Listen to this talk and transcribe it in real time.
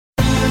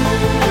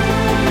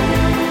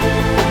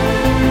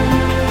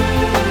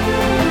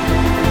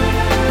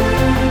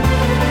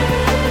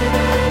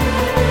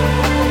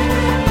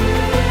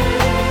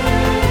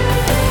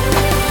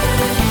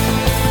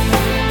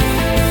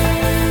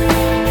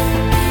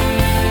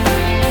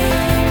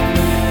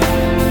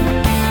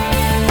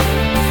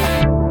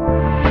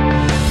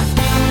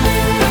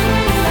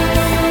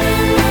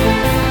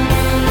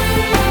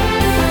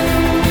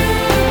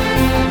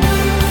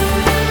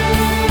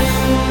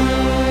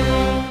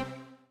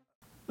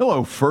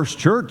Hello, First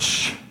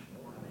Church.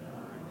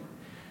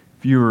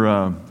 If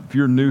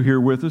you're new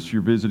here with us,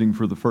 you're visiting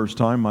for the first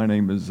time, my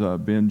name is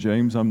Ben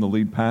James. I'm the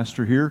lead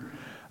pastor here.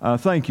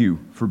 Thank you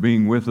for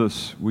being with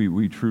us.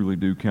 We truly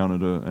do count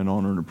it an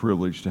honor and a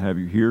privilege to have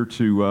you here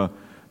to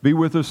be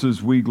with us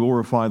as we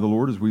glorify the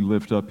Lord, as we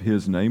lift up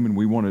His name, and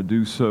we want to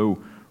do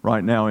so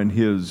right now in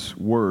His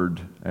Word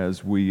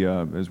as we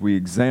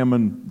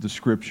examine the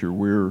Scripture.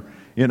 We're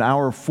in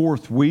our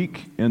fourth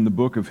week in the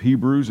book of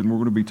Hebrews, and we're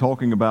going to be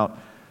talking about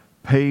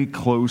pay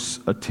close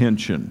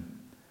attention.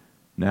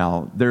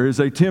 Now, there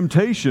is a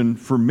temptation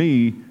for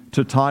me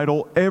to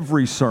title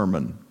every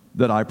sermon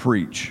that I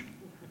preach,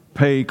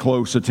 Pay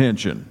Close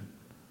Attention.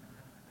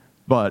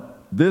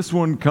 But this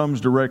one comes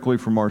directly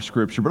from our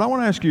Scripture. But I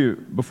want to ask you,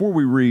 before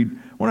we read,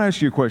 I want to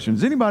ask you a question.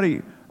 Does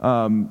anybody,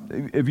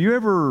 have you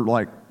ever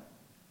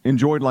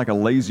enjoyed a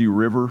lazy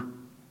river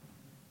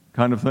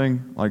kind of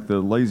thing? Like the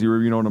lazy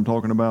river, you know what I'm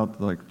talking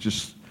about? Like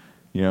just,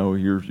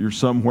 you're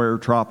somewhere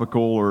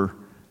tropical or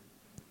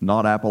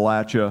not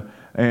Appalachia,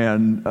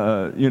 and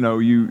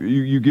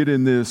you get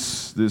in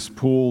this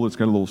pool that's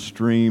got a little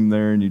stream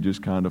there, and you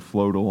just kind of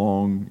float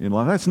along in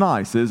life. That's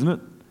nice,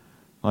 isn't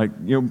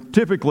it?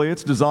 Typically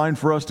it's designed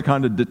for us to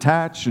kind of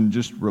detach and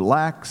just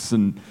relax,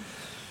 and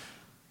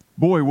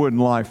boy, wouldn't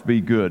life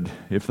be good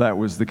if that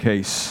was the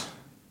case,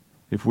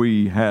 if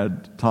we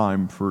had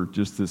time for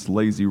just this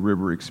lazy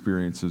river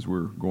experience as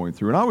we're going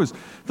through. And I was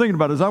thinking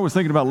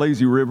about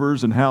lazy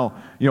rivers and how,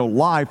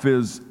 life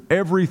is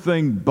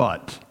everything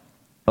but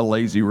a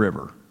lazy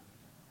river.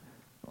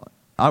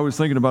 I was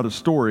thinking about a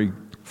story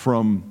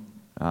from,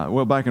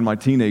 back in my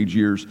teenage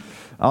years.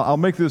 I'll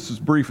make this as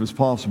brief as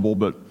possible,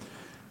 but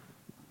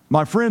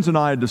my friends and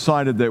I had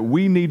decided that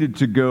we needed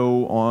to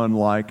go on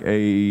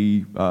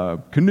a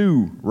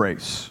canoe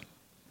race.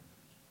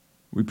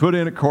 We put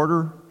in at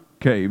Carter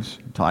Caves,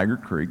 Tiger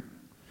Creek,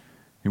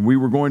 and we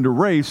were going to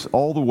race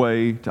all the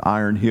way to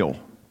Iron Hill.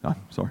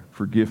 Sorry,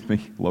 forgive me,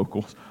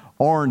 locals.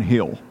 Arn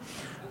Hill.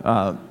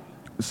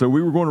 So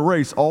we were going to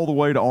race all the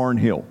way to Arn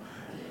Hill.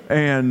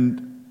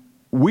 And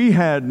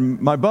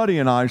my buddy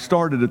and I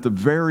started at the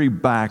very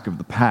back of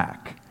the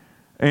pack.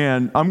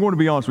 And I'm going to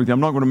be honest with you, I'm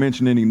not going to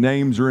mention any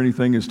names or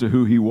anything as to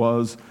who he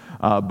was,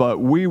 but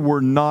we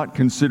were not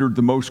considered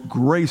the most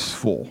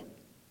graceful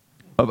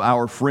of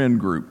our friend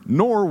group,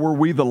 nor were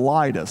we the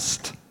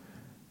lightest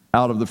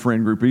out of the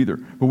friend group either.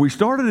 But we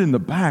started in the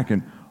back,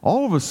 and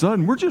all of a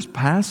sudden, we're just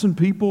passing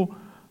people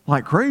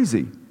like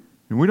crazy.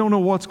 And we don't know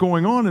what's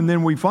going on. And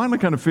then we finally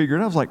kind of figured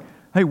out, I was like,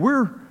 hey,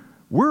 we're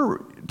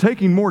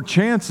taking more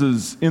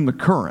chances in the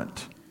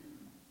current.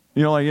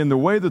 In the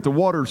way that the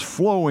water's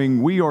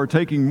flowing, we are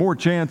taking more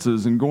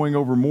chances and going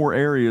over more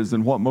areas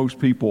than what most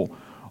people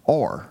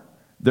are.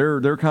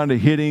 They're kind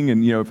of hitting,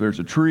 and if there's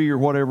a tree or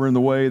whatever in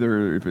the way,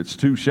 if it's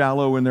too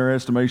shallow in their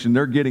estimation,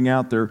 they're getting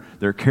out there,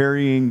 they're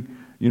carrying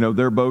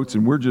their boats,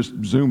 and we're just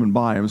zooming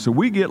by them. So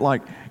we get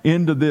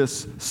into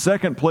this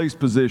second place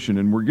position,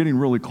 and we're getting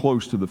really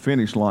close to the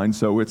finish line.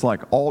 So it's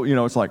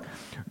it's like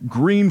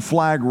green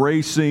flag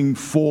racing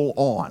full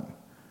on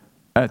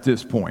at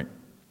this point.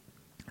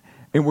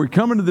 And we're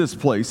coming to this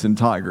place in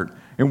Tigard,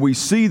 and we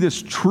see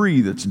this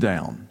tree that's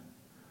down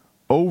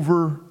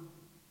over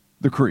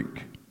the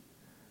creek.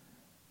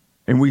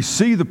 And we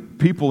see the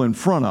people in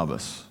front of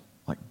us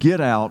get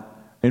out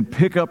and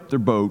pick up their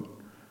boat,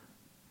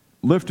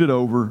 lift it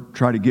over,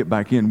 try to get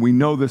back in. We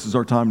know this is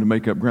our time to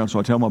make up ground. So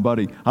I tell my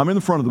buddy, I'm in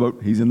the front of the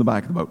boat, he's in the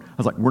back of the boat. I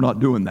was like, we're not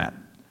doing that.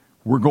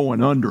 We're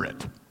going under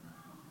it.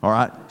 All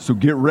right, so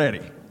get ready.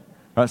 All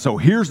right, so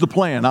here's the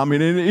plan. I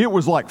mean, it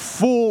was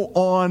full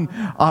on.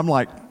 I'm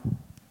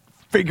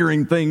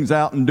figuring things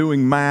out and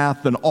doing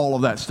math and all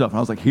of that stuff. And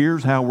I was like,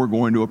 here's how we're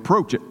going to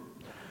approach it.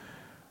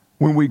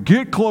 When we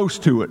get close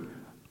to it,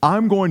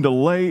 I'm going to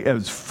lay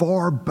as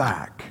far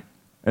back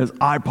as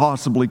I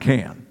possibly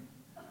can.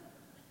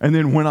 And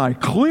then when I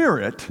clear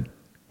it,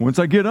 once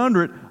I get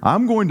under it,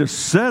 I'm going to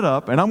set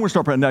up and I'm going to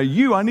start paddling.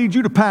 Now I need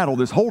you to paddle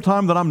this whole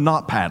time that I'm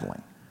not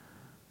paddling.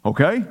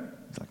 Okay?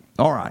 It's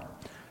all right.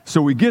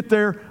 So we get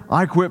there,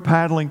 I quit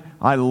paddling,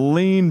 I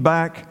lean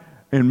back,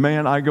 and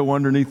man, I go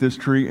underneath this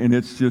tree, and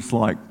it's just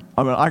I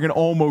can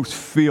almost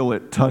feel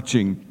it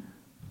touching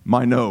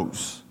my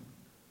nose.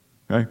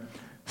 Okay?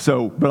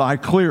 So, but I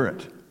clear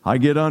it. I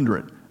get under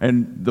it.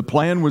 And the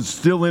plan was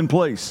still in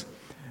place.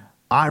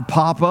 I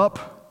pop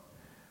up,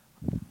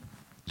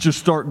 just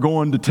start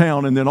going to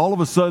town, and then all of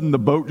a sudden the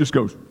boat just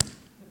goes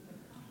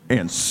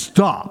and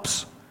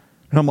stops.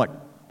 And I'm like,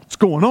 what's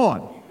going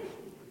on?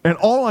 And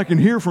all I can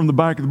hear from the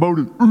back of the boat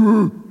is,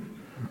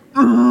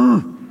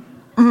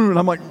 and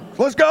I'm like,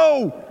 let's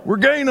go. We're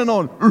gaining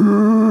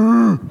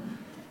on.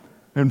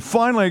 And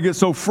finally I get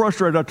so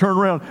frustrated, I turn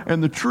around,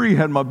 and the tree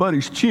had my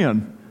buddy's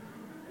chin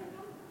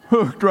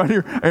hooked right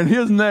here, and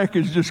his neck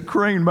is just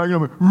craned back. And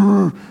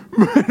I'm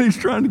like, he's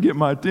trying to get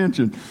my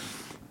attention.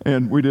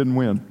 And we didn't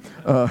win.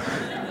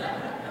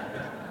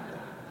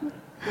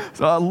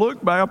 So I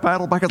look back, I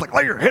paddle back, I was like,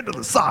 lay your head to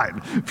the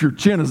side. If your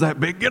chin is that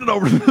big, get it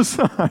over to the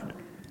side.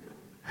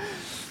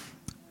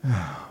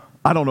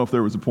 I don't know if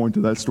there was a point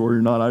to that story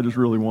or not. I just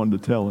really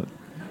wanted to tell it.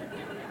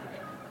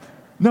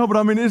 No, but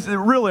I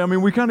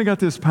mean, we kind of got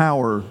this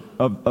power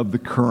of the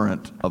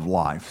current of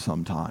life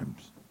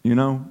sometimes,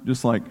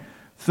 just like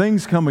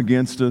things come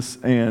against us.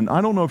 And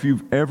I don't know if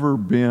you've ever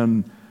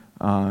been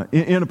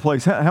in a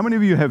place. How many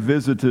of you have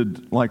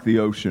visited like the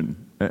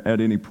ocean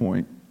at any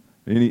point?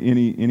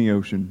 Any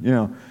ocean?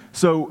 Yeah.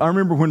 So I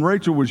remember when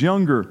Rachel was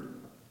younger,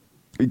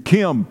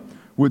 Kim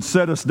would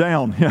set us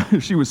down. Yeah,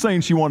 she was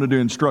saying she wanted to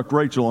instruct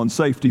Rachel on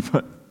safety,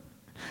 but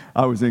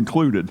I was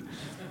included.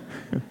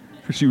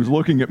 She was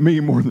looking at me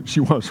more than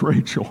she was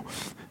Rachel.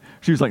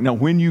 She was like, now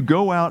when you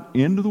go out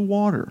into the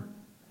water,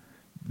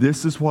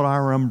 this is what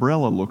our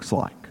umbrella looks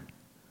like.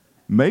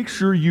 Make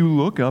sure you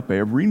look up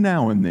every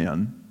now and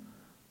then.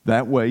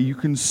 That way you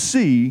can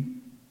see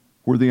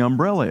where the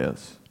umbrella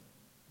is.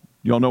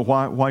 Y'all know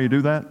why you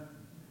do that?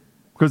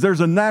 Because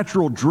there's a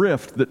natural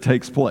drift that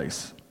takes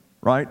place,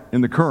 right,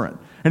 in the current.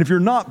 And if you're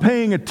not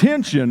paying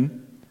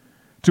attention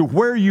to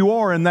where you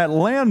are in that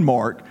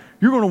landmark,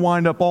 you're going to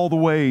wind up all the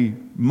way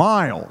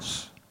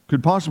miles,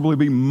 could possibly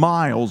be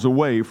miles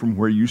away from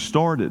where you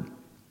started.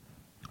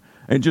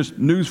 And just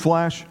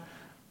newsflash,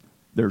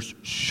 there's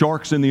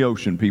sharks in the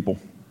ocean, people.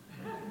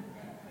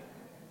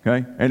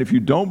 Okay? And if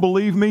you don't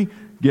believe me,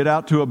 get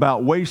out to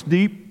about waist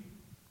deep,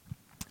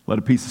 let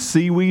a piece of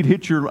seaweed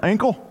hit your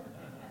ankle.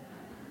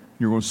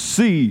 You're going to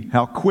see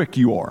how quick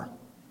you are.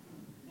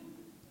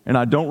 And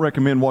I don't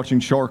recommend watching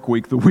Shark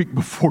Week the week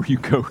before you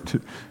go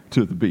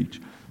to the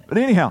beach. But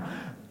anyhow,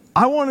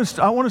 I want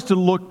us to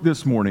look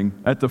this morning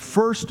at the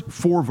first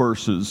 4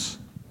 verses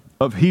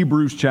of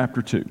Hebrews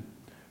chapter 2.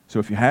 So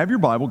if you have your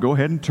Bible, go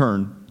ahead and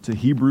turn to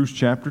Hebrews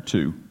chapter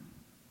 2.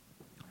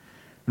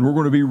 And we're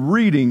going to be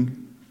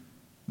reading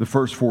the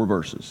first 4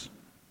 verses.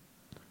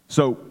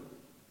 So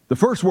the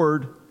first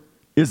word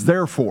is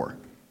therefore.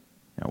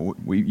 Now,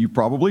 you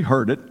probably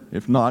heard it.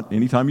 If not,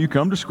 anytime you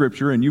come to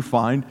Scripture and you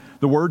find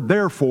the word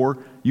therefore,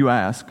 you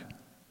ask,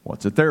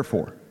 what's it there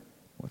for?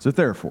 What's it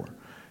there for?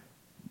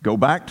 Go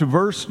back to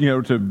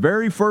to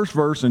very first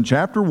verse in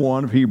chapter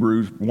 1 of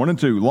Hebrews 1 and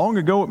 2. Long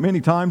ago, at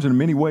many times and in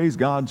many ways,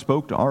 God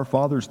spoke to our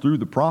fathers through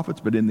the prophets,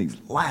 but in these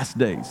last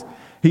days,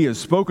 He has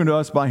spoken to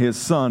us by His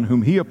Son,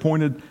 whom He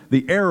appointed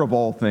the heir of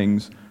all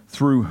things,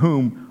 through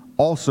whom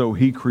also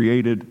He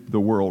created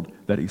the world,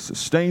 that He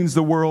sustains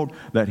the world,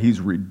 that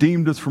He's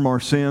redeemed us from our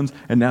sins,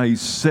 and now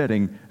He's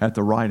sitting at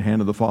the right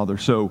hand of the Father.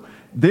 So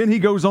then he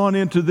goes on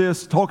into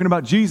this, talking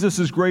about Jesus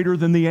is greater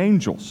than the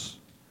angels,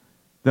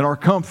 than our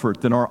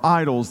comfort, than our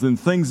idols, than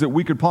things that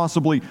we could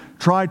possibly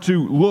try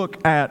to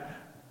look at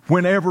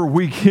whenever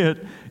we get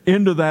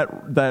into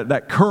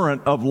that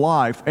current of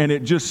life, and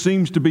it just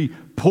seems to be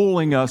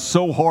pulling us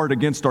so hard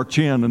against our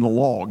chin in the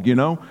log,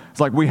 It's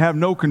like we have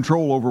no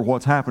control over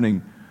what's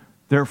happening.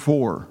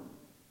 Therefore,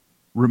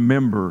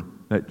 remember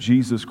that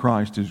Jesus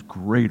Christ is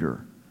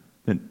greater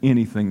than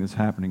anything that's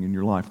happening in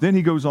your life. Then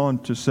he goes on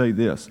to say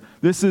this.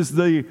 This is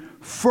the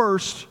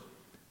first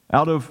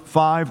out of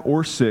 5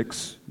 or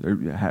 6,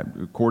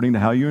 according to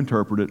how you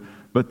interpret it,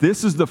 but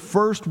this is the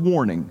first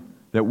warning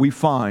that we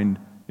find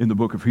in the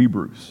book of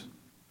Hebrews.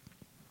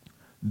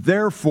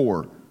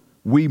 Therefore,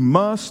 we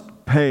must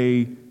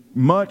pay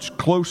much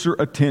closer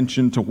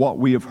attention to what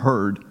we have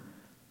heard,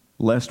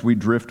 lest we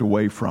drift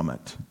away from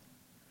it.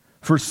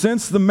 For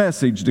since the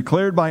message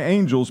declared by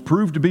angels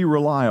proved to be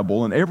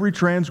reliable, and every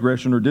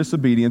transgression or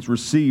disobedience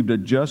received a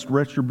just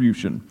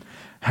retribution,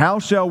 how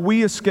shall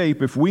we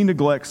escape if we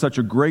neglect such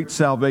a great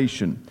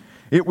salvation?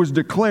 It was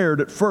declared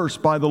at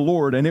first by the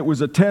Lord, and it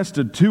was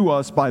attested to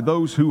us by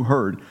those who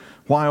heard,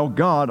 while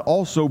God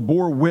also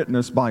bore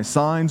witness by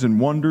signs and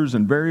wonders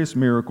and various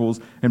miracles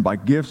and by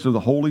gifts of the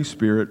Holy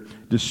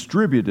Spirit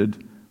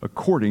distributed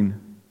according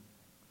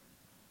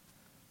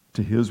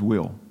to His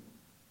will.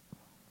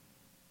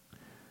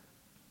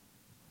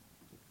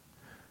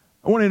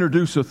 I want to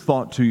introduce a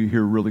thought to you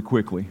here really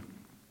quickly.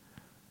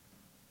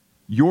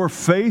 Your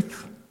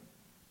faith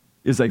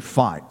is a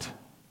fight.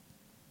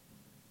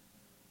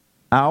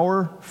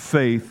 Our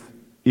faith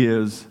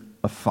is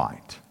a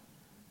fight.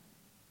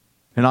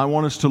 And I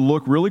want us to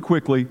look really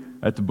quickly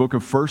at the book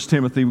of 1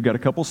 Timothy. We've got a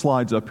couple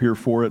slides up here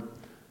for it.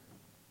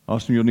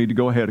 Austin, you'll need to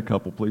go ahead a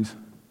couple, please.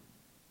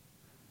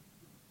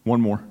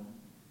 One more.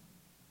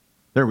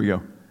 There we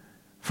go.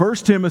 1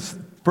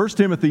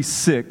 Timothy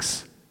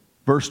 6,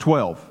 verse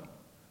 12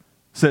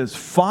 says,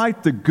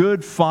 fight the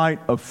good fight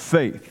of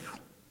faith.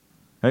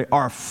 Okay?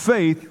 Our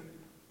faith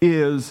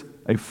is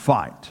a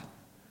fight.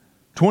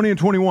 20 and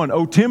 21,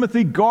 O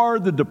Timothy,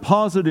 guard the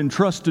deposit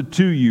entrusted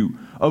to you.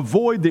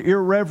 Avoid the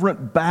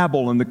irreverent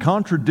babble and the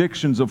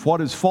contradictions of what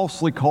is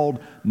falsely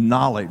called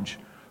knowledge.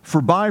 For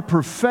by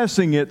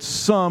professing it,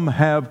 some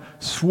have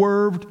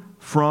swerved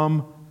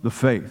from the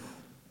faith.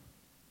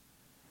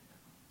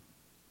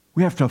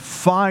 We have to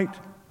fight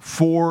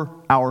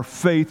for our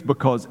faith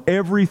because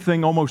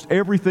almost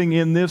everything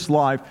in this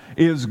life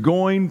is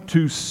going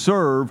to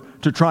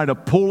serve to try to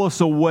pull us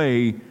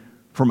away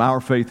from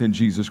our faith in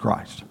Jesus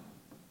Christ.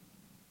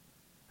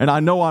 And I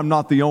know I'm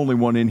not the only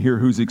one in here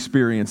who's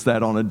experienced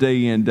that on a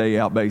day in, day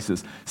out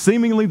basis.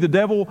 Seemingly, the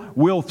devil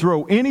will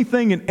throw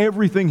anything and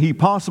everything he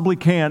possibly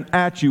can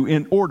at you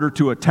in order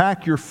to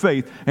attack your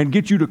faith and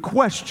get you to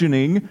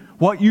questioning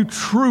what you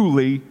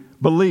truly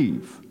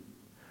believe.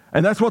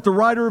 And that's what the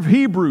writer of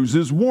Hebrews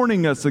is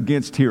warning us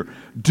against here.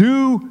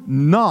 Do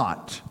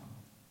not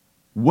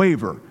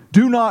waver.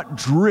 Do not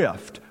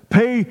drift.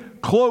 Pay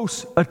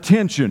close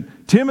attention.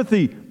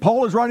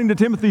 Paul is writing to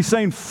Timothy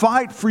saying,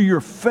 fight for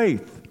your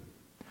faith.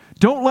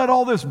 Don't let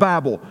all this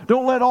babble,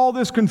 don't let all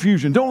this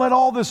confusion, don't let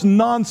all this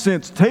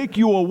nonsense take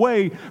you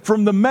away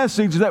from the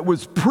message that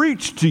was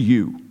preached to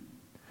you.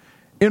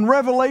 In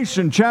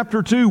Revelation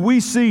chapter 2, we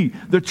see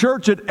the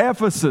church at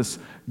Ephesus.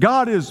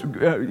 God is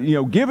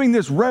giving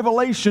this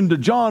revelation to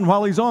John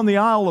while he's on the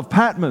Isle of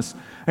Patmos.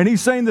 And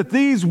he's saying that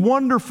these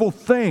wonderful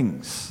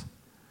things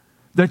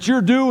that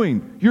you're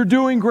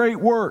doing great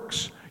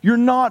works. You're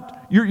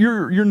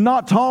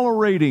not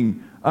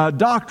tolerating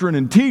doctrine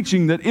and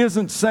teaching that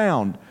isn't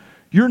sound.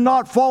 You're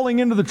not falling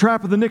into the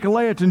trap of the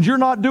Nicolaitans. You're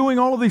not doing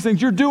all of these things.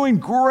 You're doing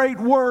great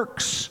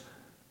works.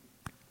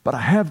 But I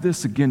have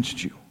this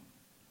against you,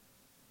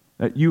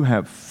 that you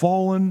have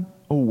fallen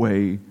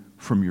away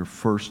from your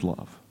first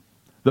love.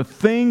 The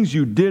things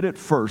you did at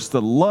first,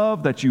 the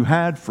love that you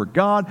had for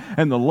God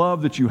and the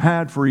love that you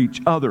had for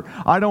each other.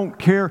 I don't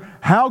care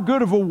how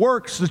good of a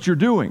works that you're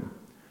doing.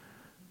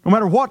 No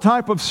matter what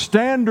type of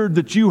standard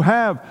that you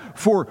have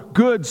for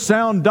good,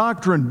 sound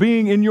doctrine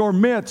being in your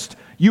midst,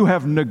 you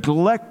have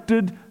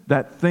neglected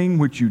that thing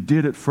which you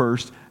did at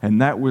first,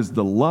 and that was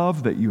the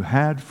love that you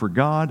had for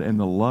God and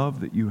the love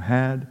that you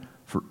had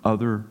for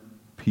other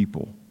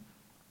people.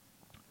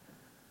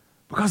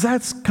 Because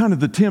that's kind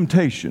of the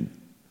temptation,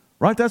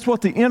 right? That's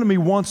what the enemy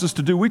wants us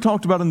to do. We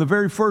talked about in the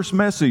very first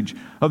message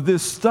of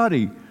this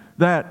study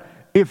that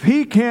if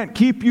he can't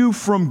keep you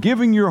from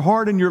giving your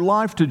heart and your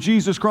life to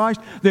Jesus Christ,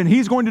 then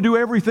he's going to do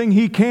everything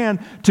he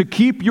can to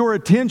keep your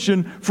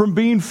attention from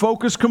being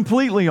focused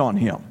completely on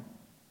him.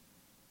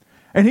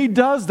 And he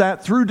does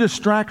that through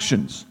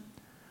distractions.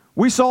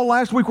 We saw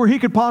last week where he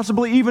could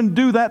possibly even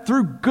do that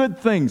through good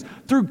things,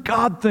 through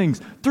God things,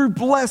 through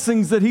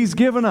blessings that he's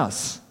given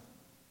us.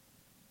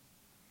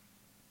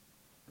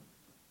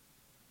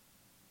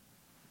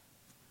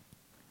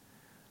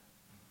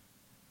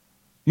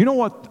 You know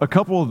what? A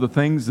couple of the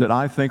things that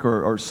I think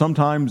are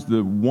sometimes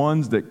the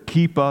ones that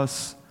keep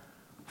us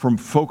from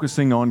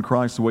focusing on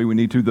Christ the way we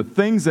need to, the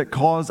things that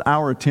cause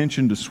our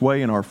attention to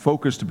sway and our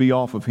focus to be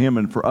off of Him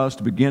and for us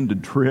to begin to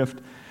drift,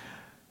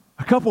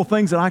 a couple of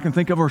things that I can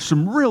think of are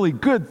some really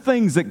good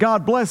things that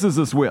God blesses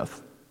us with.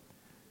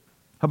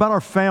 How about our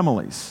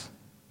families?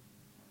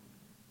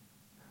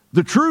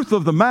 The truth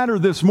of the matter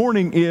this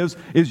morning is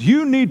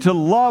you need to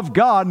love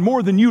God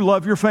more than you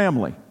love your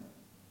family.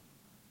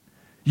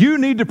 You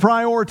need to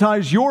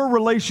prioritize your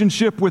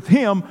relationship with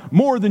Him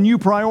more than you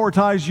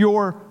prioritize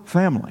your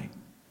family.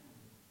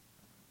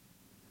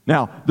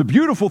 Now, the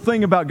beautiful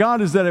thing about God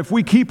is that if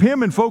we keep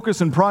Him in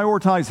focus and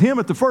prioritize Him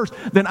at the first,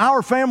 then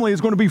our family is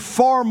going to be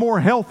far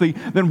more healthy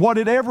than what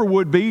it ever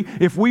would be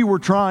if we were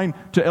trying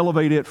to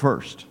elevate it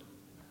first.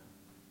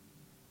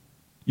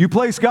 You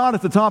place God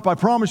at the top, I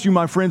promise you,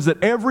 my friends,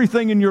 that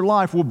everything in your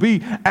life will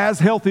be as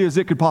healthy as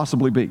it could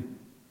possibly be.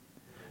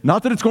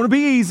 Not that it's going to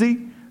be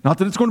easy. Not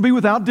that it's going to be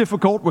without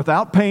difficulty,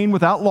 without pain,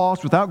 without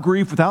loss, without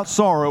grief, without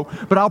sorrow.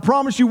 But I'll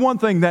promise you one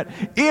thing, that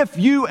if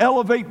you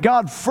elevate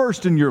God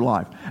first in your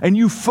life and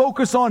you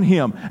focus on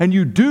Him and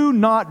you do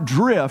not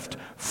drift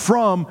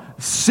from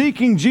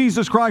seeking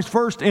Jesus Christ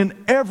first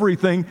in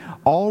everything,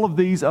 all of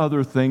these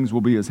other things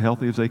will be as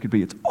healthy as they could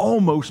be. It's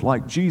almost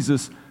like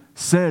Jesus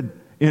said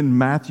in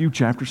Matthew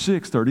chapter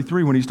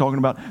 6:33, when He's talking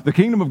about the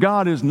kingdom of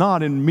God is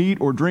not in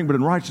meat or drink, but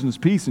in righteousness,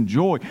 peace, and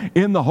joy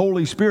in the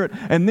Holy Spirit.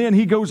 And then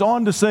He goes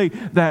on to say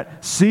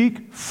that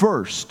seek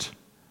first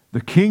the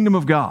kingdom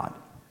of God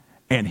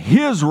and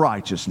His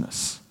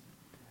righteousness,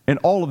 and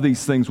all of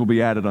these things will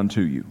be added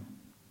unto you.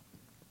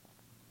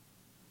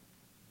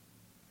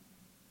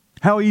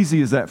 How easy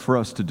is that for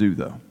us to do,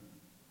 though?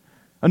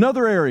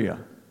 Another area,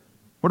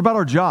 what about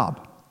our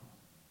job?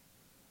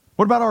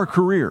 What about our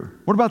career?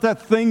 What about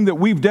that thing that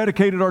we've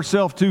dedicated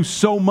ourselves to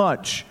so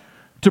much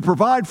to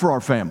provide for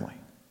our family?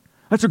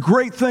 That's a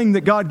great thing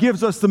that God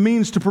gives us the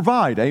means to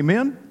provide.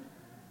 Amen?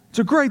 It's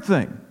a great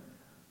thing.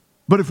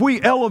 But if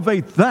we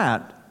elevate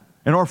that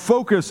and our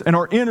focus and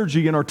our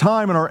energy and our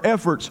time and our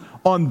efforts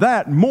on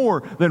that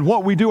more than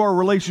what we do our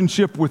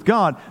relationship with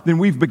God, then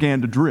we've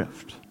began to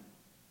drift.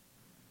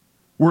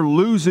 We're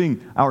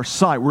losing our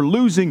sight. We're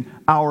losing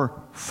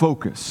our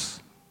focus.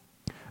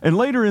 And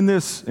later in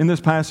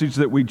this passage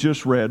that we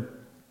just read,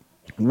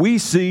 we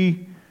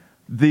see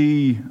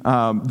the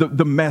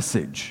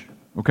message.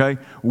 Okay,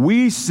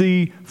 we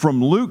see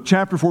from Luke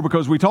chapter 4,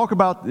 because we talk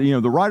about,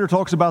 the writer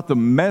talks about the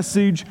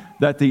message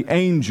that the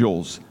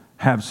angels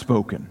have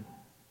spoken,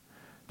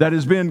 that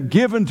has been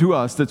given to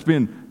us, that's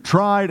been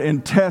tried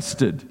and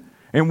tested.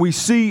 And we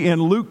see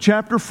in Luke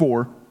chapter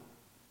 4,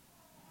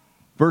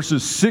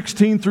 verses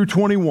 16 through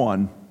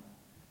 21.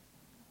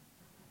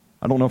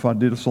 I don't know if I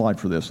did a slide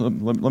for this. Let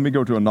me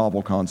go to a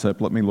novel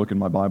concept. Let me look in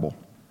my Bible.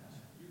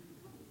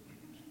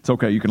 It's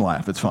okay, you can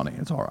laugh. It's funny.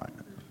 It's all right.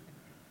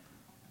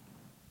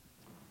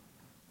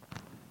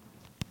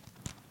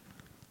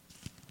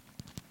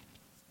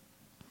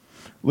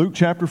 Luke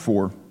chapter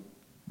 4,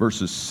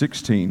 verses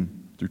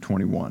 16 through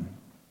 21.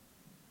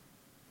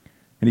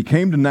 And he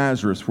came to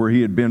Nazareth, where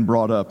he had been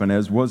brought up, and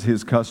as was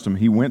his custom,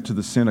 he went to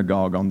the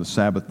synagogue on the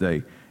Sabbath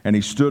day, and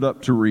he stood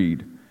up to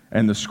read.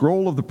 And the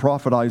scroll of the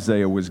prophet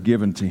Isaiah was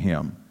given to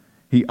him.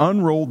 He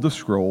unrolled the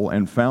scroll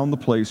and found the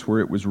place where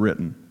it was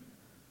written,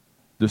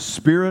 "The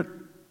Spirit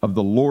of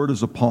the Lord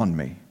is upon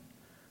me,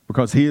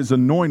 because he has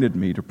anointed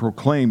me to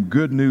proclaim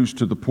good news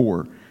to the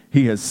poor.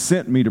 He has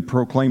sent me to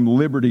proclaim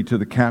liberty to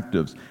the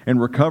captives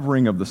and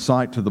recovering of the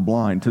sight to the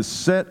blind, to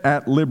set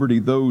at liberty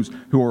those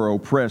who are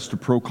oppressed, to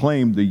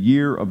proclaim the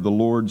year of the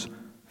Lord's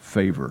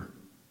favor."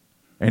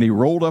 And he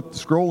rolled up the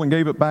scroll and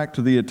gave it back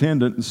to the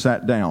attendant and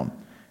sat down.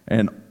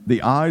 And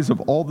the eyes of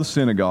all the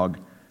synagogue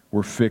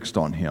were fixed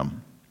on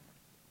him.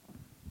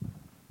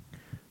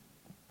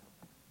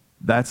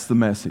 That's the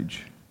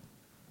message.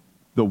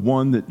 The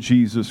one that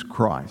Jesus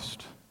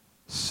Christ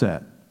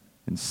set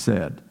and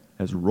said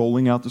as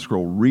rolling out the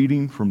scroll,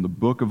 reading from the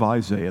book of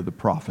Isaiah the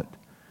prophet,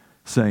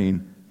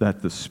 saying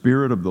that the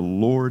Spirit of the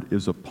Lord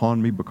is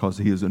upon me because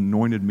he has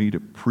anointed me to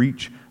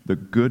preach the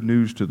good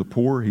news to the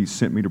poor. He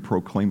sent me to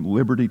proclaim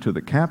liberty to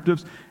the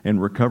captives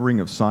and recovering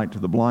of sight to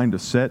the blind, to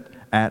set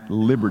at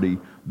liberty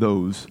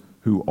those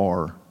who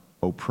are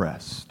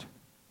oppressed.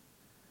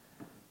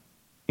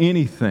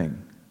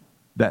 Anything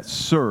that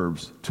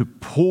serves to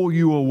pull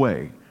you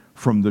away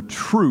from the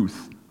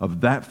truth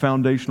of that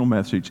foundational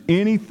message,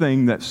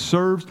 anything that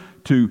serves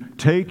to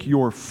take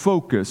your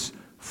focus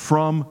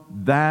from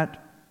that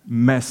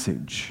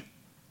message,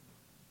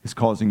 is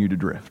causing you to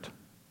drift.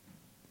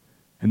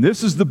 And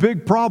this is the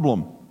big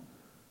problem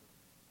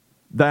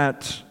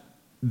that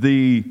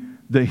the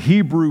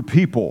Hebrew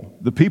people,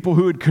 the people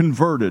who had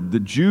converted, the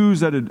Jews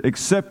that had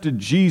accepted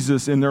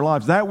Jesus in their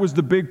lives, that was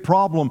the big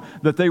problem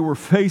that they were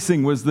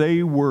facing, was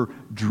they were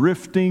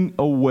drifting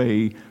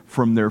away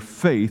from their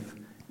faith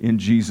in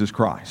Jesus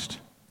Christ.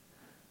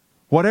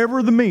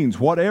 Whatever the means,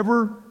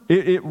 whatever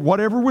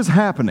was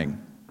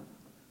happening,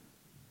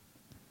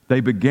 they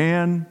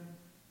began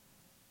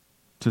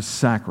to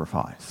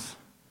sacrifice.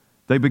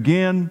 They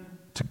began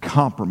to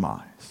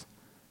compromise.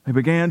 They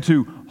began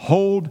to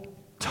hold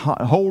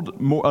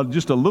more,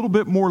 just a little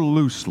bit more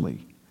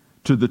loosely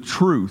to the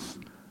truth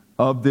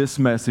of this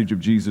message of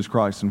Jesus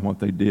Christ and what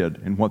they did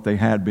and what they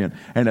had been.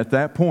 And at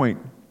that point,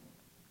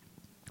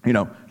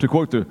 to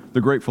quote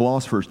the great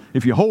philosophers,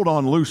 if you hold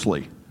on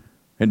loosely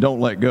and don't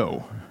let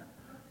go,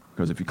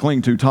 because if you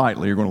cling too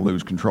tightly, you're going to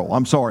lose control.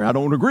 I'm sorry, I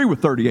don't agree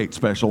with 38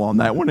 Special on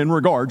that one in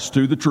regards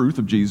to the truth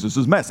of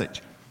Jesus'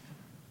 message.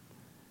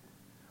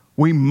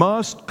 We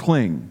must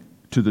cling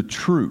to the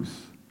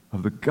truth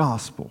of the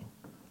gospel,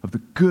 of the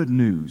good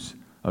news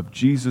of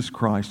Jesus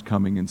Christ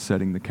coming and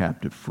setting the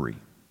captive free.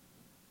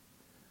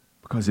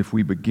 Because if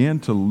we begin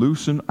to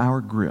loosen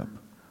our grip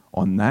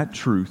on that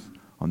truth,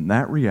 on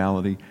that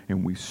reality,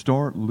 and we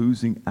start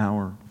losing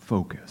our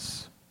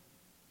focus,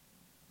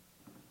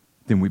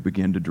 then we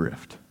begin to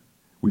drift.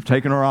 We've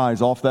taken our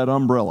eyes off that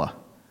umbrella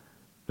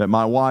that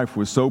my wife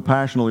was so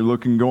passionately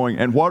looking, going,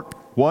 and what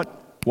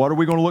are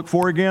we going to look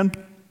for again?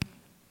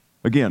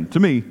 Again, to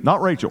me,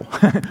 not Rachel.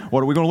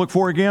 What are we going to look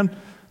for again?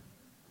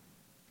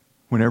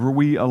 Whenever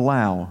we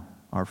allow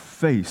our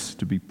face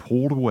to be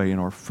pulled away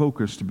and our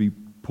focus to be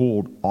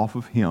pulled off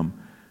of Him,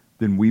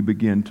 then we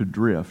begin to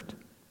drift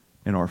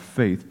and our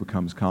faith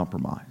becomes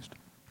compromised.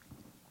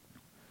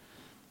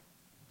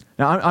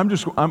 Now, I'm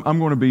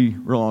going to be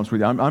real honest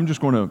with you. I'm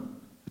just going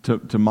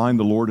to mind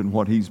the Lord and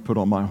what He's put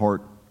on my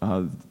heart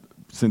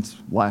since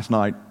last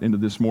night into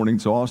this morning.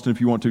 So, Austin, if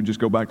you want to, just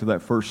go back to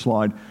that first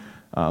slide.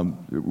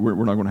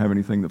 We're not going to have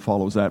anything that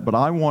follows that. But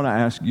I want to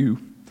ask you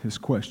this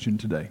question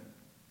today.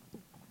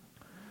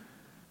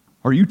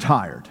 Are you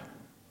tired?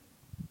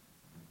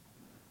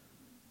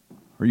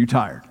 Are you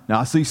tired? Now,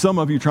 I see some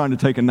of you trying to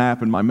take a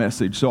nap in my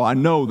message, so I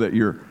know that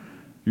you're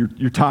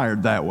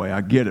tired that way.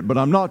 I get it. But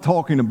I'm not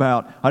talking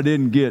about I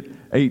didn't get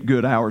 8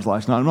 good hours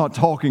last night. I'm not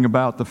talking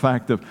about the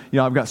fact of,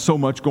 I've got so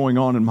much going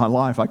on in my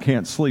life I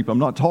can't sleep. I'm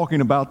not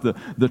talking about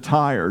the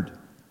tired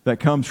that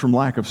comes from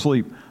lack of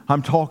sleep.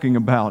 I'm talking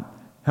about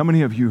how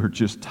many of you are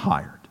just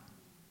tired?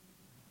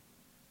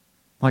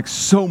 Like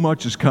so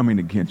much is coming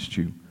against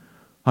you.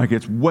 Like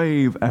it's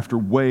wave after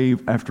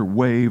wave after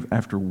wave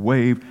after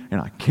wave, and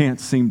I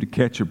can't seem to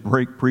catch a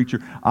break, preacher.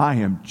 I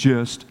am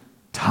just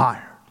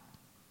tired.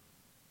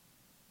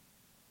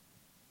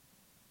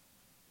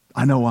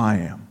 I know I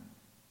am.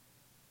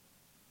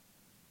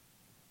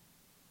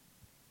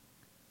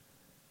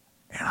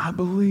 And I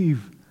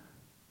believe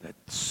that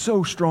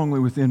so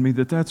strongly within me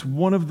that that's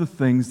one of the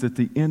things that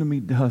the enemy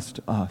does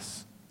to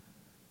us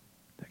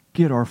that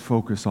get our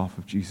focus off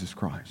of Jesus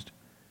Christ.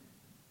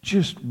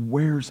 Just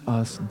wears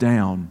us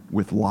down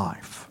with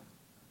life.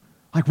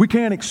 Like we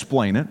can't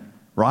explain it,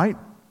 right?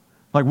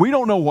 Like, we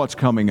don't know what's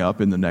coming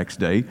up in the next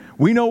day.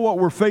 We know what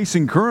we're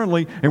facing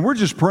currently, and we're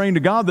just praying to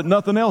God that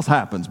nothing else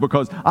happens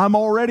because I'm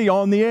already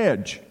on the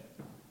edge.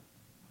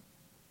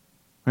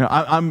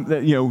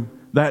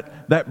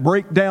 That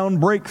breakdown,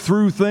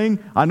 breakthrough thing,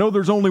 I know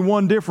there's only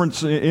one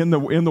difference in the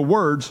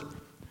words,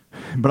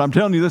 but I'm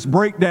telling you, this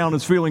breakdown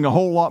is feeling a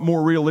whole lot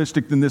more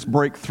realistic than this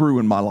breakthrough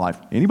in my life.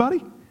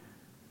 Anybody?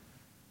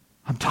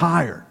 I'm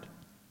tired.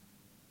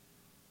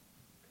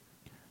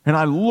 And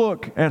I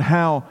look at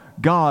how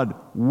God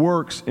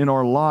works in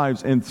our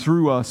lives and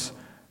through us,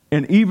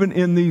 and even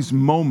in these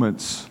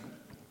moments,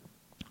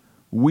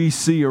 we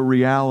see a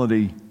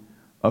reality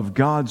of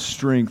God's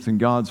strength and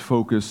God's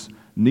focus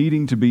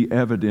needing to be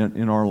evident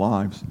in our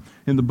lives.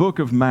 In the book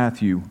of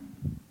Matthew,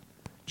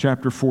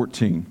 chapter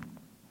 14,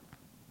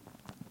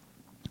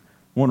 I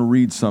want to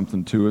read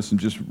something to us and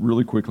just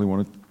really quickly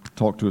want to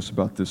talk to us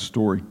about this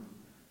story.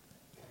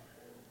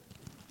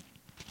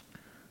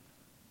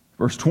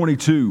 Verse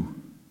 22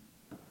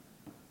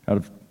 out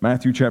of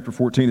Matthew chapter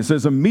 14, it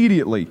says,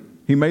 "Immediately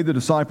he made the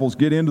disciples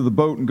get into the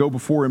boat and go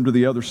before him to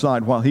the other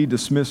side while he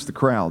dismissed the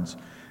crowds.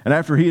 And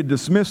after he had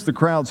dismissed the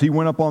crowds, he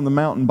went up on the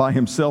mountain by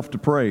himself to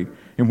pray.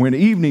 And when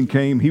evening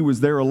came, he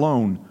was there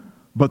alone.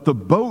 But the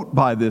boat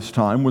by this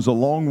time was a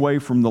long way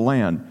from the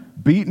land,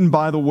 beaten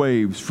by the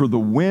waves, for the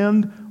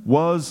wind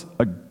was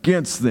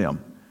against them."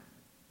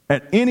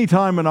 At any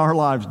time in our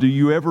lives, do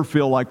you ever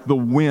feel like the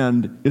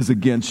wind is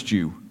against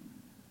you?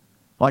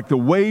 Like the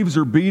waves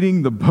are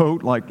beating the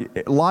boat,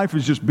 like life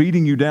is just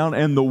beating you down,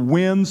 and the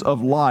winds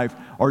of life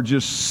are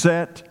just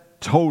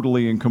set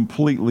totally and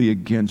completely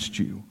against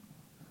you.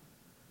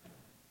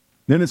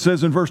 Then it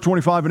says in verse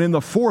 25, "And in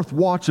the fourth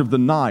watch of the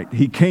night,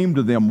 he came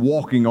to them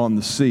walking on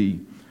the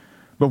sea.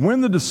 But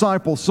when the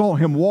disciples saw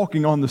him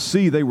walking on the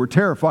sea, they were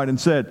terrified and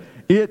said,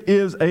 'It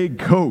is a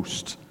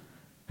ghost.'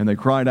 And they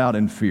cried out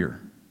in fear.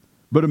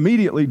 But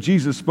immediately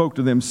Jesus spoke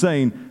to them,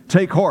 saying,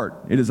 'Take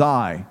heart, it is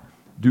I.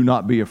 Do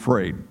not be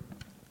afraid.'"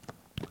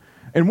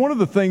 And one of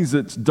the things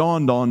that's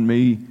dawned on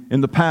me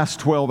in the past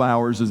 12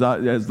 hours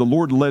as the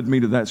Lord led me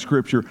to that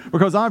scripture,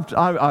 because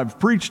I've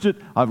preached it,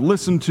 I've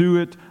listened to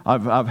it,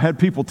 I've had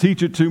people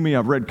teach it to me,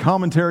 I've read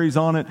commentaries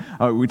on it.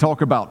 We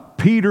talk about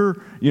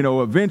Peter,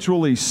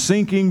 eventually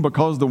sinking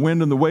because the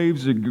wind and the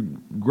waves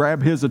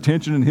grab his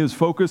attention and his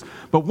focus.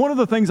 But one of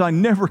the things I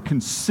never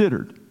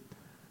considered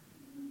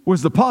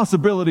was the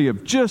possibility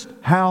of just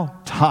how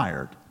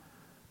tired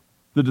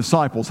the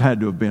disciples had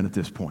to have been at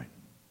this point.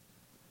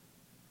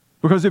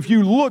 Because if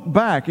you look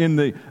back in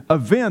the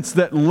events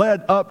that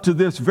led up to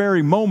this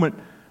very moment,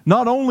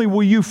 not only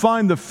will you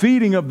find the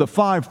feeding of the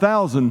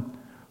 5,000,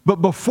 but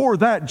before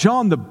that,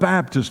 John the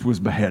Baptist was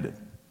beheaded.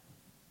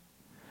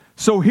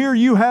 So here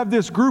you have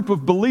this group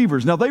of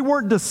believers. Now, they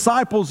weren't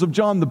disciples of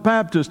John the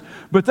Baptist,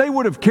 but they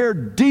would have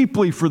cared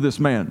deeply for this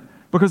man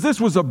because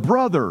this was a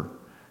brother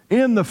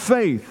in the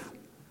faith.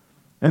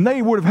 And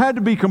they would have had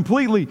to be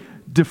completely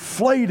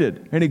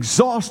deflated and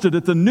exhausted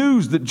at the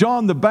news that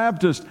John the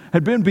Baptist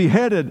had been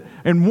beheaded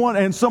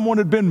and someone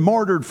had been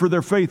martyred for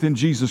their faith in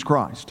Jesus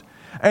Christ.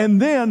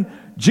 And then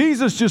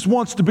Jesus just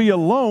wants to be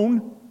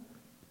alone.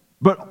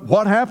 But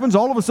what happens?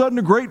 All of a sudden,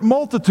 a great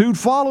multitude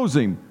follows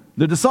him.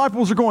 The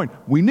disciples are going,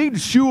 "We need to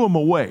shoo him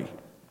away.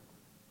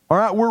 All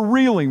right, we're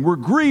reeling, we're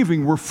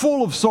grieving, we're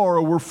full of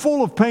sorrow, we're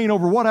full of pain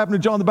over what happened to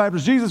John the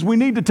Baptist. Jesus, we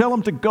need to tell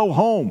them to go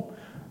home.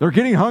 They're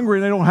getting hungry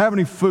and they don't have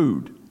any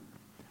food."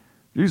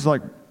 Jesus is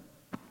like,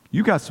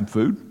 "You got some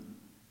food.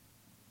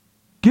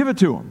 Give it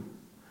to them."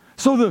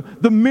 So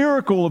the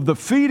miracle of the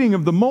feeding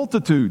of the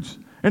multitudes.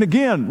 And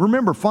again,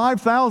 remember,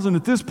 5,000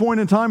 at this point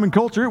in time and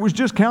culture, it was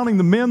just counting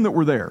the men that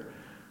were there.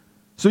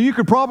 So you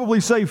could probably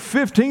say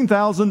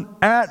 15,000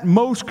 at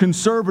most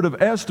conservative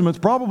estimates,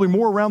 probably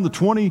more around the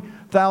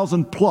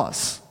 20,000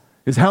 plus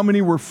is how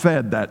many were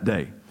fed that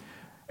day.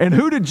 And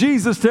who did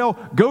Jesus tell,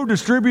 go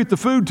distribute the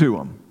food to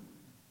them?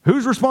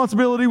 Whose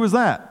responsibility was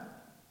that?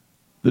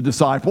 The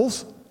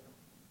disciples.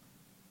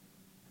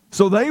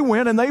 So they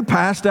went and they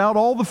passed out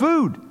all the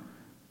food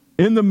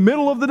in the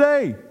middle of the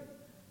day.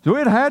 So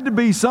it had to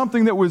be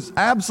something that was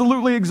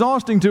absolutely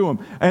exhausting to them.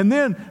 And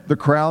then the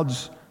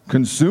crowds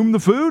consumed the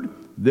food,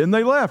 then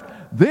they left.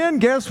 Then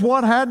guess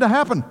what had to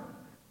happen?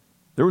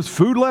 There was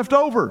food left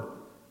over.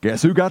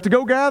 Guess who got to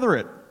go gather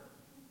it?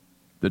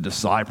 The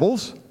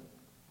disciples.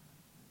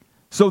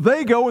 So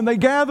they go and they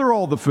gather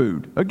all the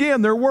food.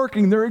 Again, they're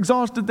working, they're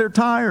exhausted, they're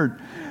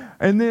tired.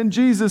 And then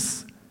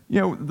Jesus,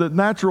 the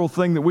natural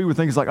thing that we would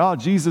think is like,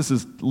 Jesus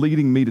is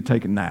leading me to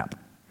take a nap.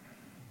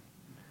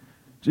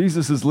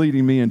 Jesus is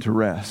leading me into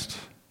rest.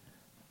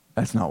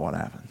 That's not what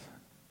happens.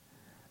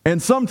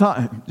 And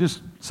sometimes,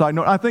 just side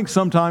note, I think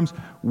sometimes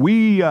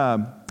we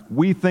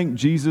think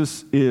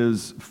Jesus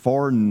is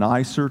far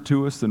nicer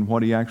to us than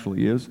what he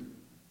actually is.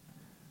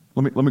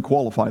 Let me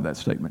qualify that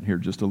statement here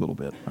just a little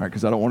bit, all right,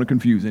 because I don't want to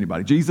confuse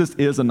anybody. Jesus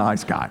is a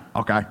nice guy,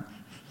 okay?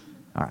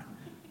 All right.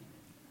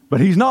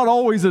 But he's not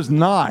always as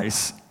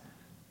nice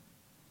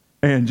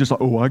and just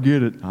like, I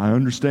get it, I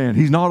understand.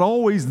 He's not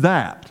always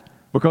that,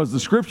 because the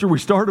scripture we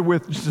started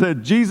with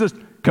said Jesus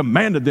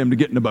commanded them to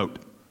get in the boat.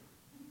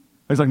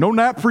 He's like, no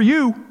nap for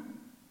you.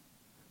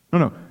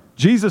 No.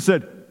 Jesus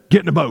said, get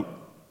in the boat.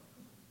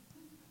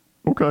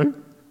 Okay.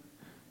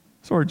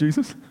 Sorry,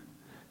 Jesus.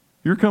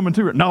 You're coming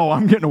to it. No,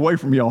 I'm getting away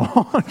from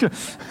y'all.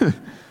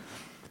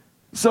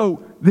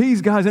 So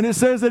these guys, and it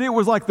says that it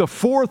was like the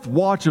fourth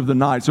watch of the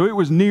night. So it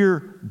was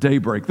near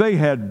daybreak. They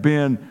had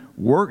been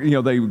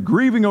they were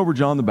grieving over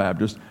John the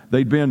Baptist.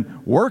 They'd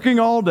been working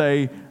all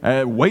day,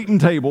 waiting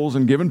tables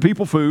and giving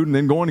people food and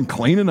then going and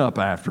cleaning up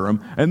after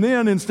them. And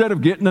then instead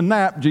of getting a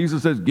nap,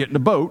 Jesus says, get in a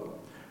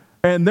boat.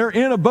 And they're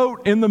in a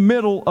boat in the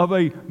middle of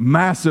a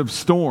massive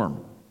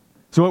storm.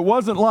 So it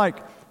wasn't like,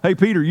 hey,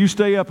 Peter, you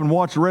stay up and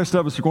watch, the rest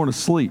of us are going to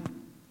sleep.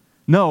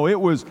 No, it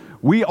was,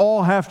 we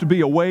all have to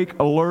be awake,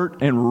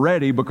 alert, and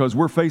ready because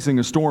we're facing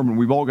a storm and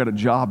we've all got a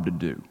job to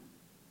do.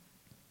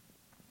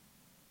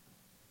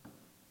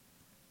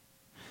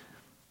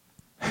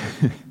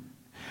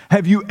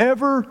 Have you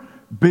ever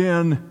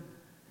been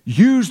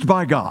used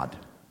by God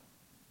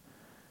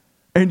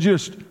and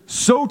just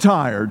so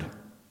tired,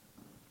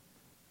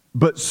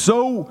 but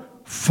so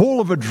full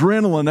of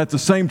adrenaline at the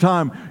same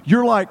time,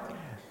 you're like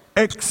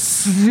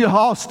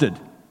exhausted?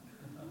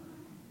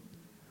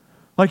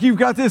 Like you've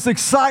got this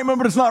excitement,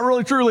 but it's not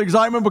really truly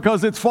excitement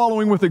because it's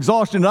following with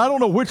exhaustion. And I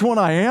don't know which one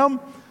I am,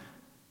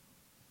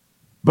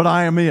 but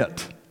I am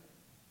it.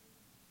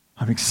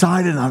 I'm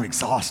excited and I'm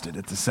exhausted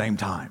at the same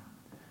time.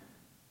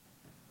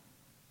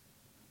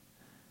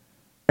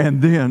 And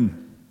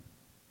then,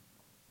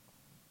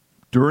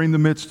 during the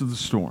midst of the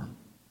storm,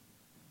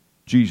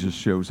 Jesus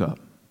shows up.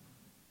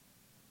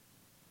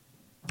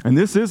 And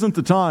this isn't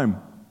the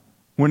time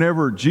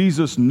whenever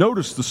Jesus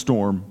noticed the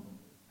storm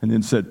and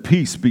then said,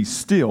 peace, be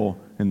still,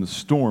 and the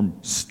storm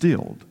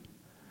stilled.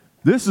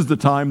 This is the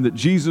time that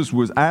Jesus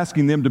was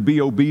asking them to be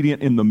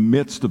obedient in the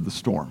midst of the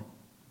storm.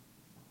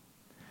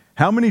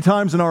 How many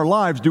times in our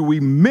lives do we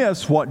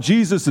miss what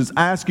Jesus is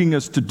asking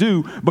us to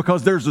do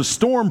because there's a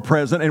storm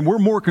present and we're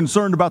more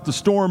concerned about the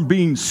storm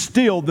being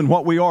stilled than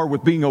what we are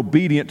with being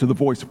obedient to the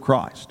voice of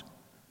Christ?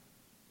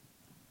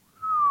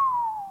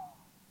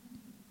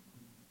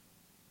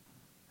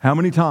 How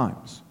many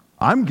times?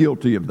 I'm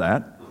guilty of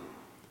that.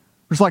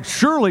 It's like,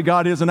 surely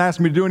God isn't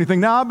asking me to do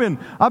anything. Now,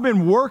 I've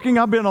been working.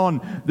 I've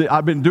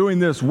been doing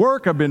this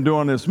work. I've been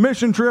doing this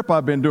mission trip.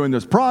 I've been doing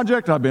this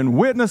project. I've been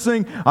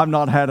witnessing. I've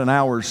not had an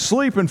hour's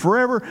sleep in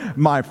forever.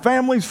 My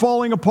family's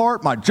falling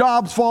apart. My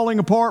job's falling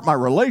apart. My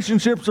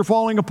relationships are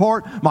falling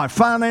apart. My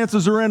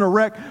finances are in a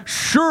wreck.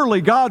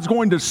 Surely God's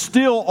going to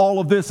still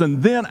all of this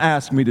and then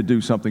ask me to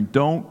do something.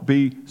 Don't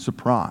be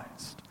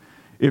surprised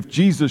if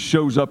Jesus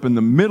shows up in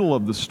the middle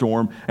of the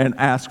storm and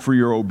asks for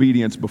your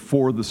obedience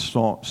before the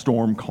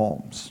storm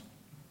calms.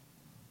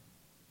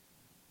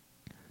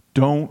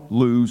 Don't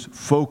lose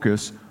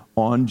focus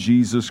on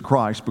Jesus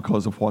Christ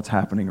because of what's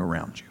happening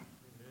around you.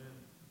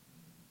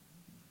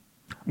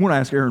 I'm going to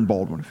ask Aaron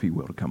Baldwin if he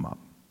will to come up.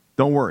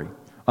 Don't worry.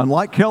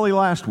 Unlike Kelly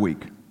last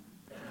week,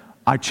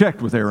 I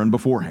checked with Aaron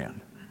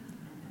beforehand.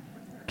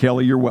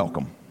 Kelly, you're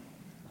welcome.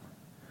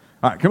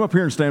 All right, come up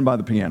here and stand by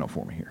the piano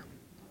for me here.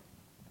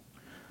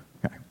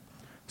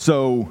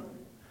 So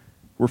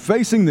we're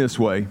facing this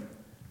way,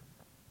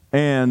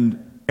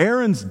 and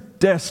Aaron's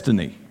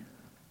destiny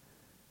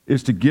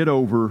is to get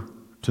over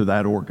to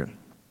that organ.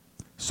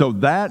 So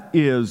that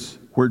is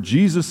where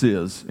Jesus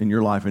is in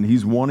your life, and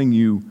he's wanting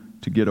you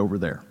to get over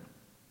there.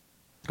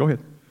 Go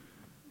ahead.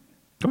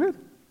 Go ahead.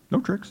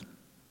 No tricks.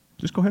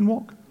 Just go ahead and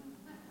walk.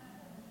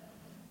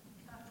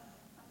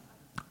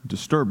 I'm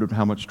disturbed at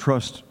how much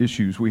trust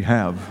issues we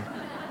have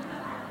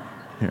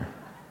here.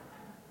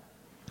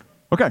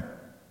 Okay.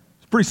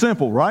 Pretty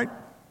simple, right?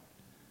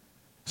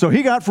 So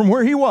he got from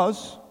where he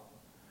was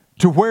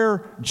to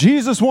where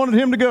Jesus wanted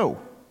him to go.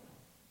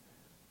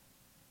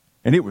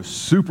 And it was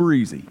super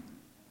easy.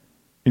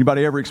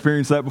 Anybody ever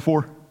experienced that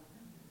before?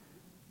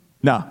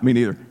 No, me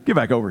neither. Get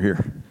back over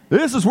here.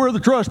 This is where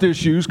the trust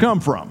issues come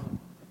from.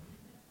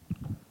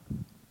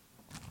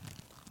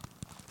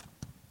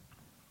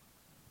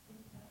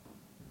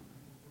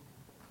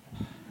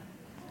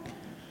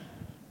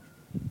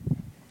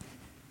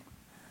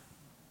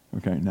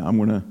 Okay, now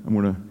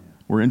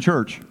we're in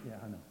church. Yeah,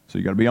 I know. So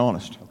you got to be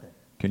honest. Okay.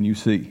 Can you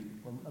see?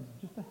 Well,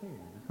 just a hair.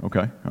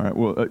 Okay, all right.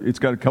 Well, it's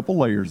got a couple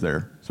layers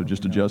there, so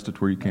just adjust it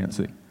to where you can't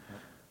see.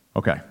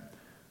 Okay.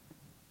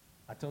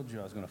 I told you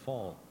I was going to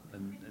fall,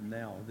 and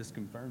now this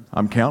confirms it.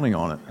 I'm counting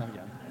on it. Oh,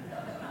 yeah.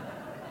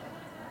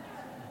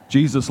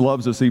 Jesus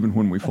loves us even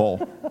when we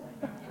fall.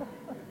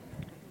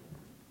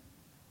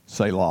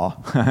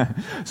 Selah.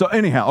 So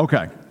anyhow,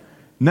 okay.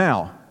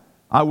 Now,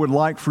 I would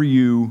like for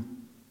you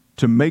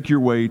to make your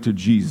way to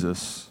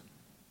Jesus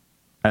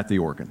at the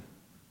organ.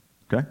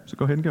 Okay? So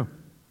go ahead and go.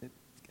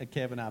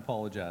 Kevin, I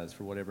apologize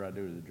for whatever I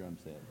do to the drum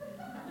set.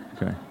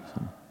 Okay.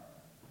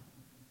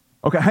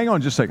 Okay, hang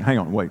on just a second. Hang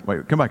on. Wait.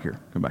 Come back here.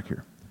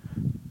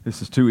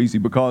 This is too easy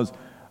because,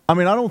 I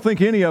don't think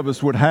any of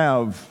us would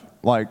have,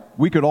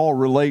 we could all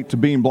relate to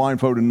being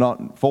blindfolded and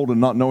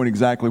not knowing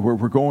exactly where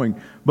we're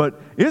going. But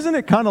isn't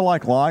it kind of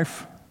like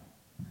life?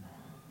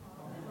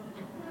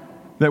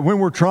 That when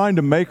we're trying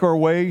to make our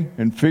way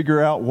and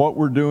figure out what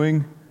we're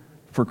doing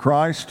for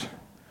Christ,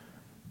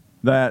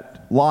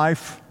 that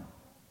life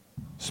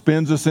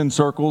spins us in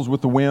circles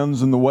with the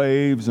winds and the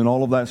waves and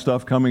all of that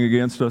stuff coming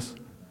against us?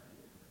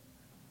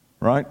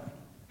 Right?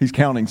 He's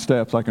counting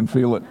steps. I can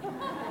feel it.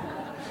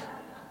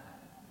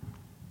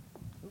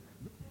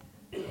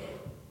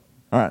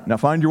 All right, now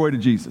find your way to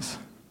Jesus.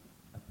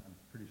 I'm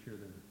pretty sure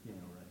there's a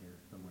piano right here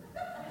somewhere.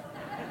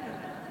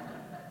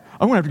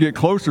 I'm going to have to get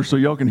closer so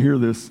y'all can hear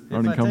this If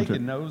running I take a commentary.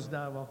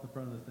 nosedive off the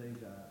front of the stage,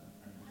 I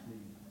just need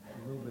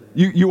a little bit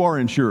of You are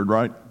insured,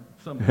 right?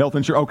 Health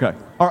insurance? Okay.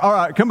 All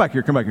right, come back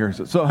here.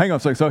 So hang on a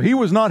second. So he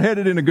was not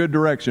headed in a good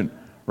direction,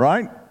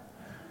 right?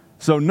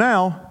 So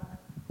now,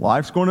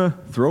 life's going to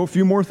throw a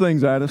few more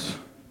things at us.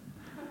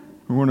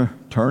 We're going to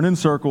turn in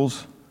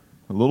circles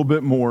a little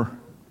bit more.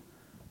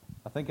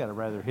 I think I'd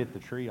rather hit the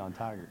tree on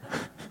Tiger.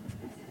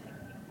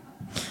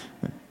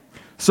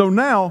 So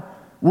now,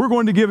 we're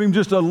going to give him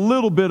just a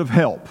little bit of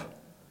help.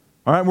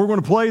 All right, we're going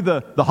to play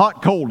the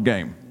hot-cold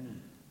game.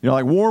 You know,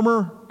 like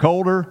warmer,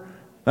 colder,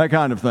 that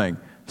kind of thing.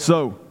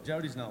 So,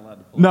 Jody's not allowed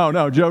to play.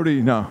 no,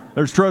 Jody, no.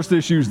 There's trust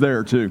issues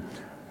there, too.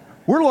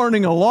 We're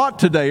learning a lot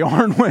today,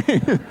 aren't we?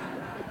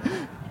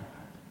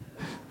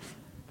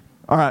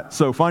 All right,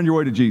 so find your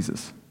way to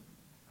Jesus.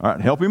 All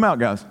right, help him out,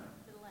 guys.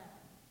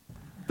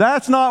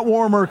 That's not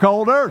warmer,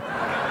 colder.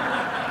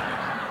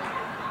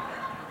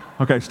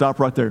 Okay, stop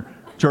right there.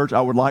 Church, I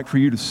would like for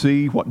you to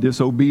see what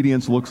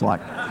disobedience looks like.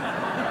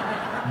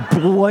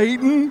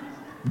 Blatant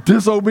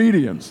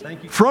disobedience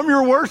from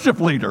your worship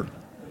leader.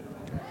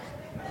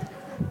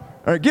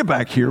 All right, get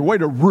back here. Way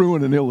to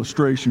ruin an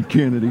illustration,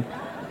 Kennedy.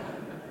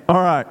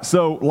 All right,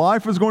 so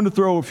life is going to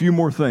throw a few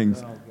more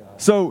things.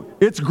 So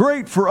it's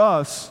great for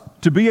us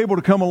to be able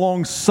to come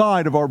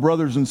alongside of our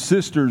brothers and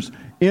sisters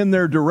in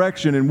their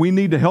direction, and we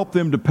need to help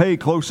them to pay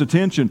close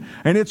attention.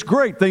 And it's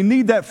great. They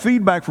need that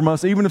feedback from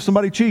us, even if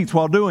somebody cheats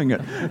while doing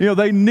it. You know,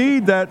 they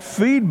need that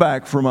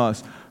feedback from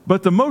us.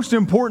 But the most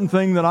important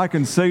thing that I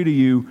can say to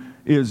you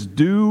is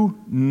do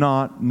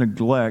not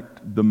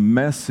neglect the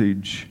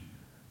message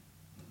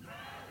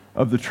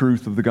of the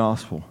truth of the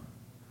gospel.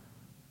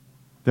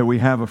 That we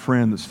have a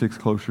friend that sticks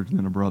closer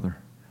than a brother.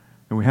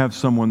 And we have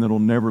someone that will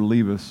never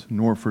leave us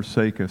nor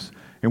forsake us.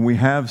 And we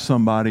have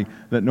somebody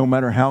that no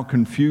matter how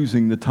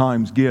confusing the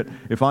times get,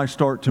 if I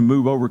start to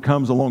move over,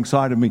 comes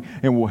alongside of me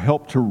and will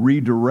help to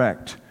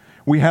redirect.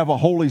 We have a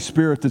Holy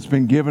Spirit that's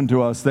been given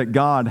to us that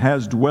God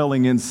has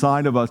dwelling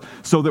inside of us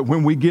so that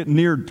when we get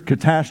near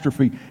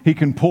catastrophe, He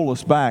can pull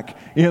us back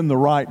in the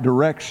right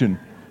direction.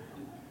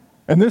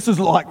 And this is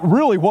like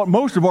really what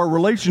most of our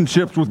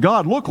relationships with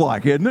God look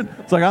like, isn't it?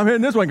 It's like I'm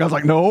heading this way, and God's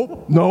like,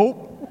 nope,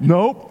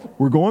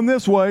 we're going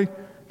this way.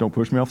 Don't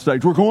push me off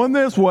stage. We're going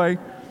this way.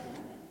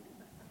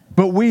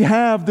 But we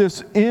have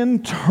this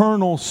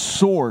internal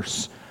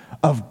source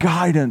of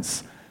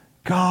guidance,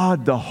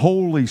 God, the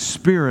Holy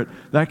Spirit,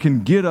 that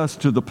can get us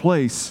to the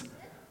place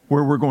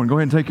where we're going. Go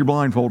ahead and take your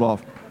blindfold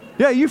off.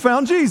 Yeah, you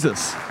found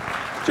Jesus.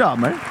 Good job,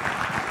 man.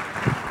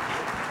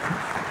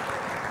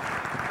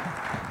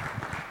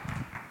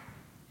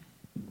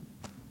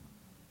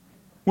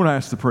 I want to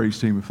ask the praise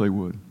team if they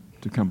would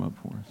to come up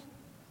for us.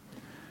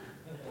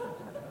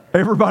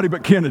 Everybody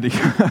but Kennedy.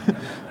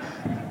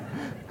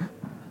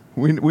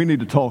 We need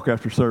to talk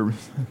after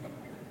service.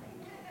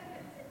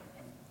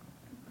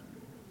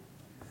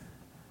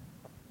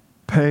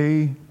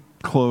 Pay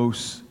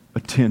close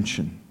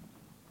attention.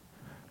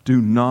 Do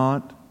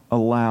not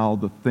allow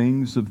the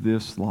things of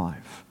this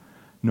life,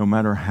 no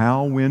matter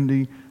how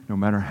windy, no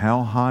matter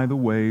how high the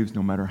waves,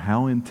 no matter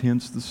how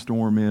intense the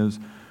storm is,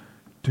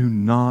 do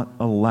not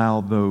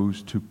allow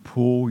those to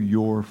pull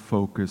your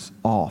focus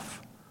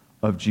off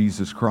of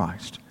Jesus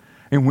Christ.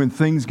 And when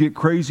things get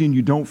crazy and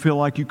you don't feel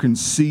like you can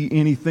see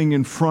anything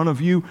in front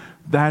of you,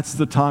 that's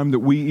the time that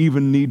we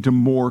even need to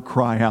more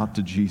cry out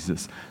to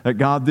Jesus. That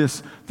God,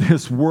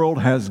 this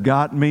world has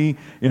got me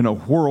in a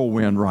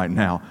whirlwind right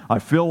now. I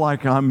feel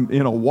like I'm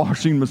in a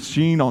washing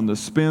machine on the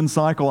spin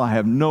cycle. I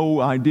have no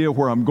idea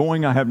where I'm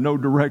going. I have no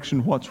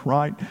direction what's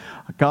right.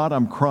 God,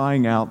 I'm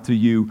crying out to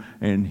you,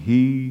 and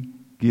He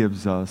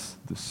gives us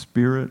the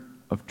Spirit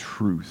of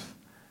truth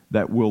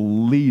that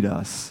will lead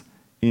us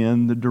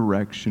in the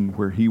direction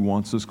where He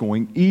wants us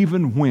going,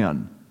 even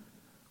when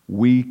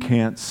we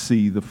can't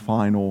see the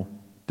final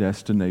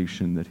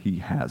destination that He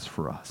has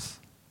for us.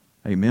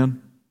 Amen.